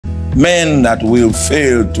men that will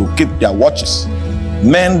fail to keep their watches,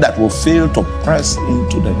 men that will fail to press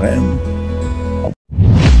into the realm.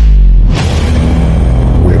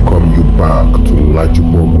 Welcome you back to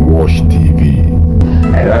LAJUPOG Watch TV.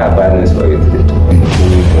 I don't have bad news for you today. The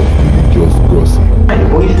home of religious gossip.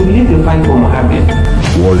 But you should believe the fight for Mohammed.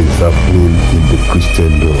 What is happening in the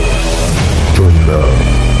Christendom? Join now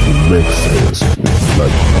to make sense with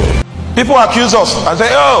LAJUPOG. People accuse us and say,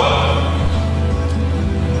 oh,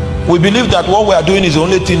 we believe that what we are doing is the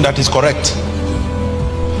only thing that is correct.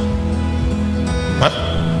 Huh?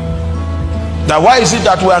 Now why is it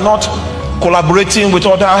that we are not collaborating with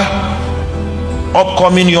other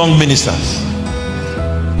upcoming young ministers?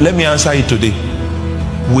 Let me answer it today.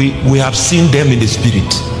 We have seen them in the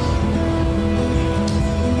spirit,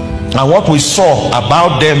 and what we saw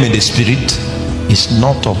about them in the spirit is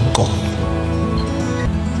not of God.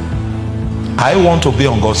 I want to be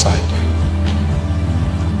on God's side.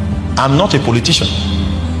 I'm not a politician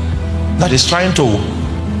that is trying to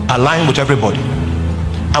align with everybody.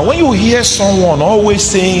 And when you hear someone always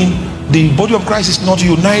saying the body of Christ is not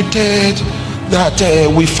united, that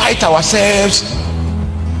we fight ourselves,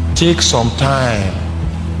 take some time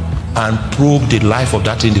and probe the life of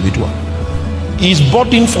that individual. His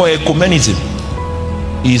burden for ecumenism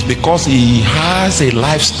is because he has a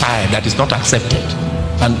lifestyle that is not accepted,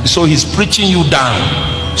 and so he's preaching you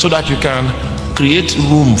down so that you can create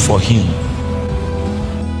room for him.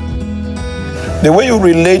 The way you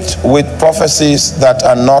relate with prophecies that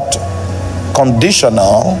are not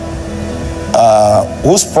conditional,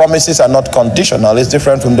 whose promises are not conditional, is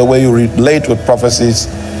different from the way you relate with prophecies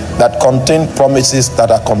that contain promises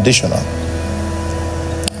that are conditional.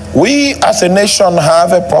 We as a nation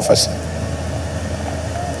have a prophecy,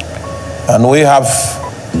 and we have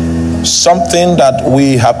something that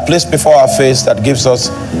we have placed before our face that gives us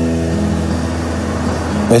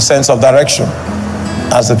a sense of direction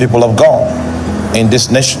as the people of God in this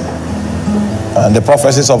nation. And the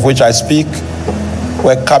prophecies of which I speak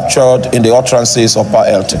were captured in the utterances of Pa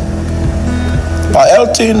Elton. Pa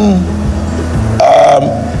Elton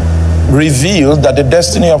revealed that the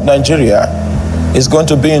destiny of Nigeria is going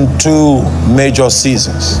to be in two major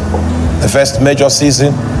seasons. The first major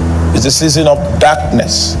season is the season of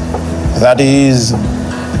darkness that is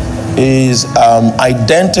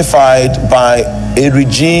identified by a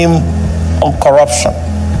regime of corruption.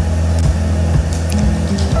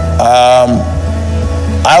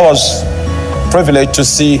 I was privileged to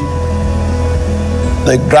see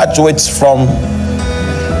the graduates from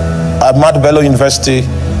Ahmadu Bello University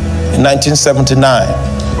in 1979.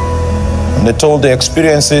 And they told the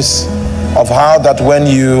experiences of how that when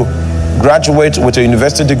you graduate with a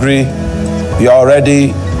university degree, you're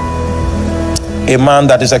already a man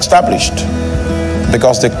that is established.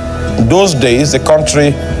 Because those days, the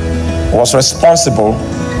country was responsible,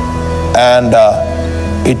 and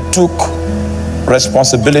it took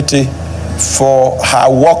responsibility for her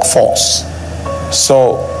workforce.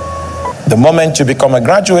 So the moment you become a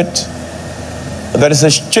graduate, there is a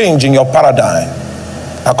change in your paradigm.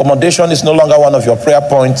 Accommodation is no longer one of your prayer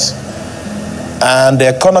points, and the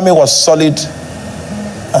economy was solid,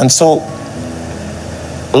 and so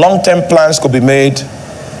long-term plans could be made.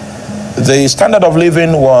 The standard of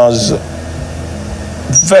living was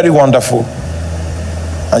very wonderful,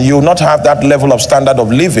 and you will not have that level of standard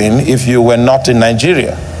of living if you were not in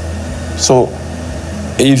Nigeria. So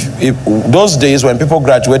if those days when people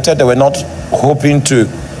graduated, they were not hoping to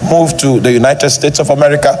move to the United States of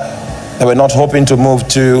America, they were not hoping to move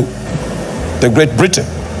to the Great Britain,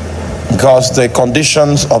 because the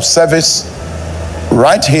conditions of service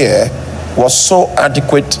right here was so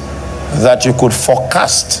adequate that you could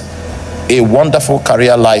forecast a wonderful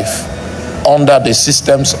career life under the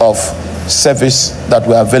systems of service that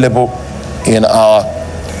were available in our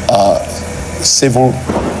civil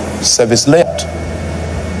service layout.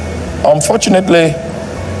 Unfortunately,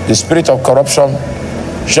 the spirit of corruption,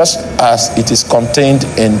 just as it is contained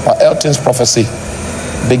in Pa Elton's prophecy,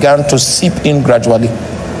 began to seep in gradually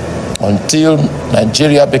until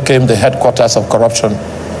Nigeria became the headquarters of corruption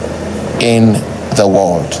in the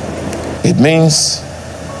world. It means,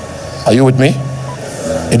 are you with me?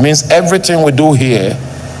 It means everything we do here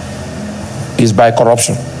is by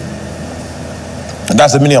corruption. And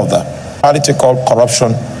that's the meaning of that. Reality called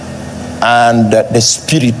corruption and the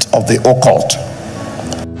spirit of the occult.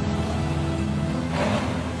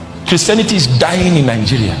 Christianity is dying in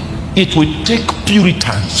Nigeria. It will take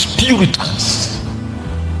Puritans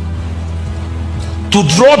to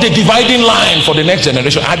draw the dividing line for the next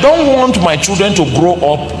generation. I don't want my children to grow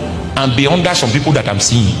up and be under some people that I'm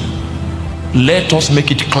seeing. Let us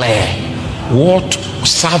make it clear what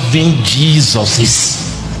serving Jesus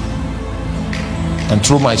is. And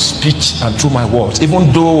through my speech and through my words,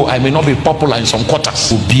 even though I may not be popular in some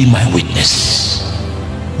quarters, will be my witness.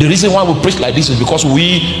 The reason why we preach like this is because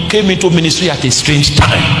we came into ministry at a strange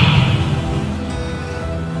time.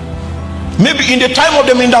 Maybe in the time of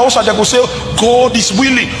the Mindahosa, they go say, God is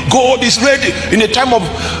willing, God is ready. In the time of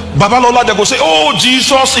Babalola, they go say, oh,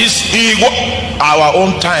 Jesus is our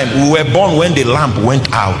own time. We were born when the lamp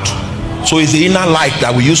went out. So it's the inner light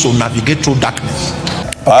that we use to navigate through darkness.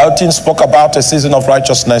 Biotin spoke about a season of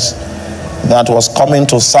righteousness that was coming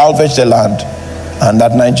to salvage the land, and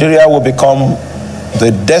that Nigeria will become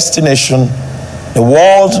the destination, the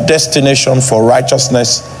world destination for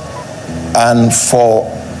righteousness and for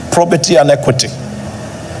probity and equity.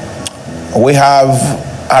 We have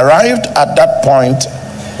arrived at that point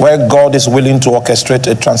where God is willing to orchestrate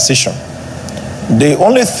a transition. The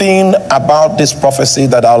only thing about this prophecy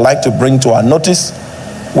that I would like to bring to our notice,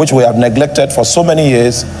 which we have neglected for so many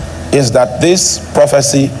years, is that this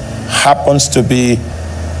prophecy happens to be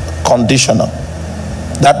conditional.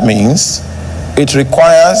 That means it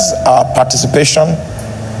requires our participation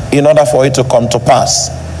in order for it to come to pass.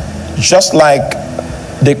 Just like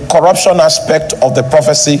the corruption aspect of the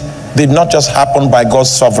prophecy did not just happen by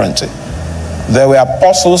God's sovereignty. There were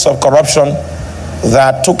apostles of corruption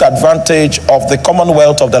that took advantage of the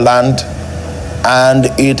commonwealth of the land, and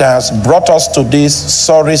it has brought us to this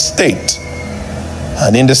sorry state.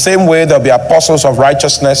 And in the same way, there will be apostles of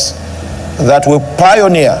righteousness that will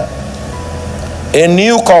pioneer a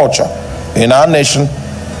new culture in our nation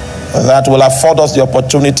that will afford us the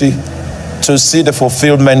opportunity to see the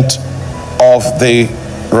fulfillment of the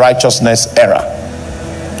righteousness era.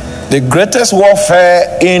 The greatest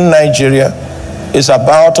warfare in Nigeria is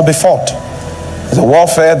about to be fought. It's a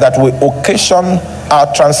warfare that will occasion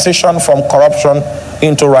our transition from corruption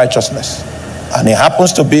into righteousness. And it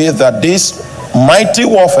happens to be that this mighty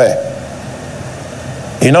warfare,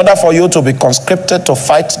 in order for you to be conscripted to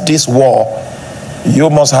fight this war, you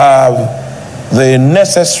must have the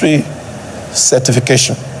necessary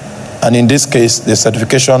certification. And in this case, the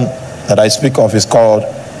certification that I speak of is called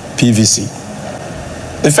PVC.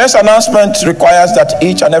 The first announcement requires that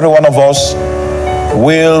each and every one of us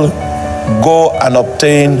will go and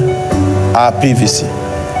obtain our PVC.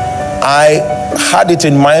 I had it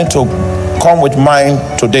in mind to come with mine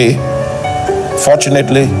today.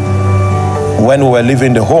 Fortunately, when we were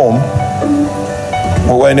leaving the home,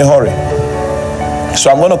 we were in a hurry. So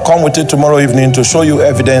I'm going to come with it tomorrow evening to show you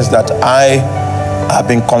evidence that I have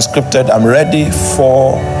been conscripted. I'm ready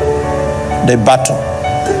for the battle.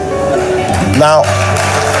 Now,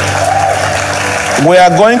 we are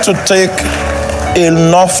going to take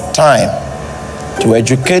enough time to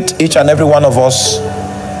educate each and every one of us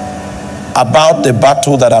about the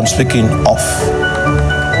battle that I'm speaking of.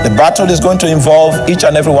 The battle is going to involve each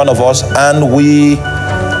and every one of us, and we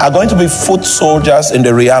are going to be foot soldiers in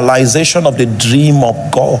the realization of the dream of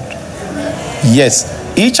God. Yes,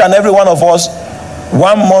 each and every one of us,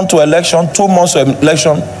 1 month to election, 2 months to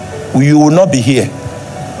election, you will not be here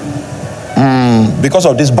because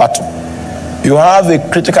of this battle. You have a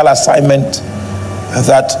critical assignment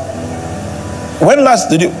that when last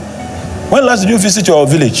did you visit your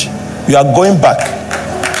village? You are going back.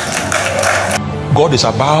 God is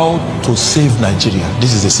about to save Nigeria.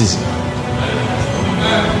 This is the season.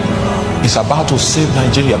 He's about to save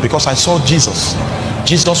Nigeria, because I saw Jesus.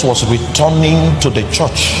 Jesus was returning to the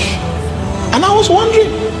church. And I was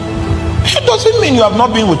wondering, it doesn't mean you have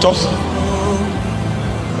not been with us.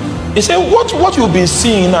 He said, what you've been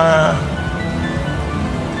seeing are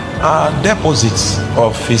deposits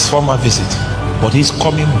of his former visit. But he's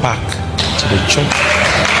coming back to the church.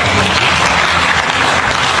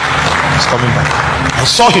 He's coming back. I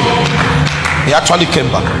saw him. He actually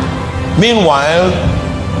came back. Meanwhile,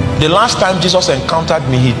 the last time Jesus encountered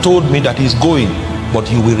me, he told me that he's going, but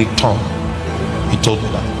he will return. He told me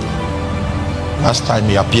that. Last time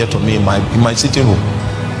he appeared to me in my sitting room.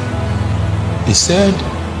 He said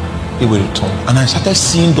he will return. And I started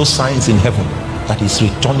seeing those signs in heaven that he's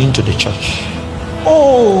returning to the church.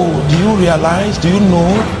 Oh, do you realize, do you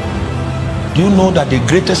know that the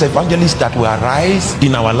greatest evangelists that will arise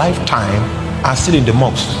in our lifetime are still in the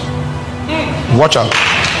mosques? Watch out.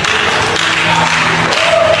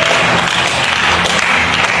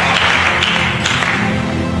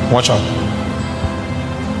 Watch out.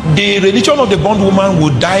 The religion of the bondwoman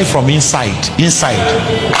will die from inside.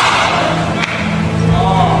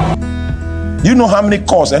 Do you know how many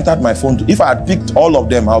calls entered my phone? If I had picked all of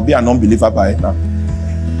them, I'll be an unbeliever by now.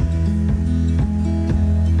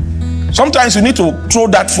 Sometimes you need to throw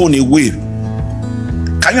that phone away.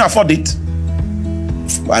 Can you afford it?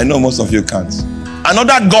 I know most of you can't.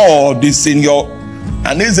 Another god is in your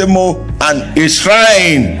anizemo, and a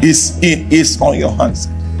shrine is on your hands.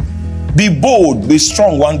 Be bold, be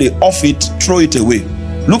strong. One day, off it, throw it away.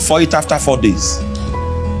 Look for it after 4 days.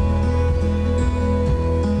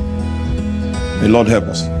 May Lord help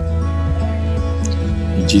us.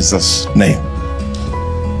 In Jesus' name.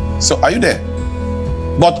 So, are you there?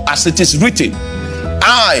 But as it is written,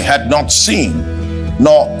 eye had not seen,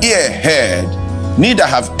 nor ear heard, neither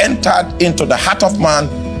have entered into the heart of man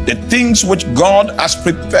the things which God has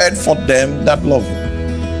prepared for them that love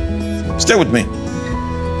him. Stay with me.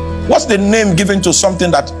 What's the name given to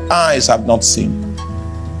something that eyes have not seen,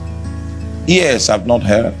 ears have not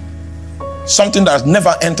heard? Something that has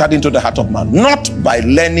never entered into the heart of man. Not by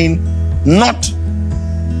learning, not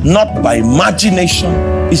by imagination.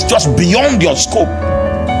 It's just beyond your scope.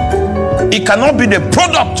 It cannot be the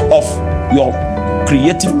product of your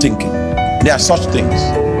creative thinking. There are such things,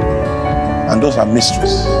 and those are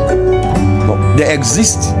mysteries. But they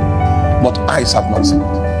exist, but eyes have not seen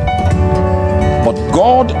it. But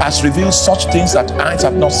God has revealed such things that eyes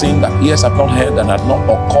have not seen, that ears have not heard, and have not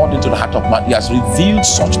occurred into the heart of man. He has revealed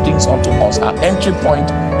such things unto us. Our entry point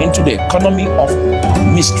into the economy of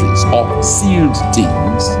mysteries or sealed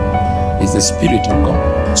things is the Spirit of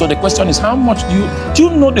God. So the question is, how much do you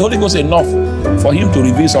know the Holy Ghost enough for him to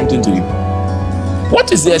reveal something to you?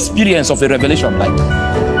 What is the experience of a revelation like?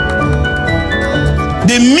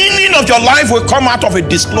 The meaning of your life will come out of a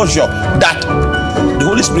disclosure that the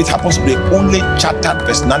Holy Spirit happens to be the only chartered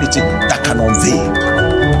personality that can unveil.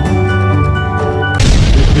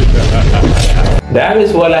 That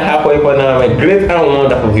is what I have for you for now, my great and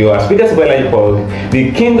wonderful viewers. Speakers of LAJUPOG,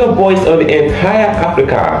 the kingdom voice of the entire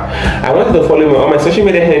Africa. I want you to follow me on my social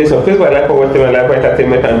media handles on Facebook, LAJUPOG, LAJUPOG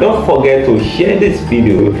Entertainment, and don't forget to share this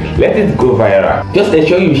video. Let it go viral. Just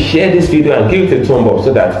ensure you share this video and give it a thumb up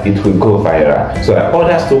so that it will go viral, so that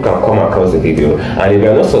others too can come across the video. And if you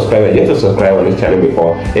are not subscribed, you have to subscribe on this channel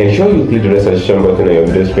before. Ensure you click the registration button on your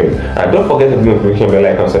video screen, and don't forget to click the notification bell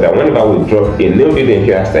icon so that whenever we drop a new video in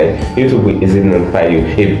here time, YouTube will easily notify you.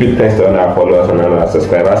 A big thanks to all our followers and all our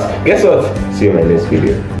subscribers. Guess what? See you in my next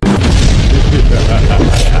video.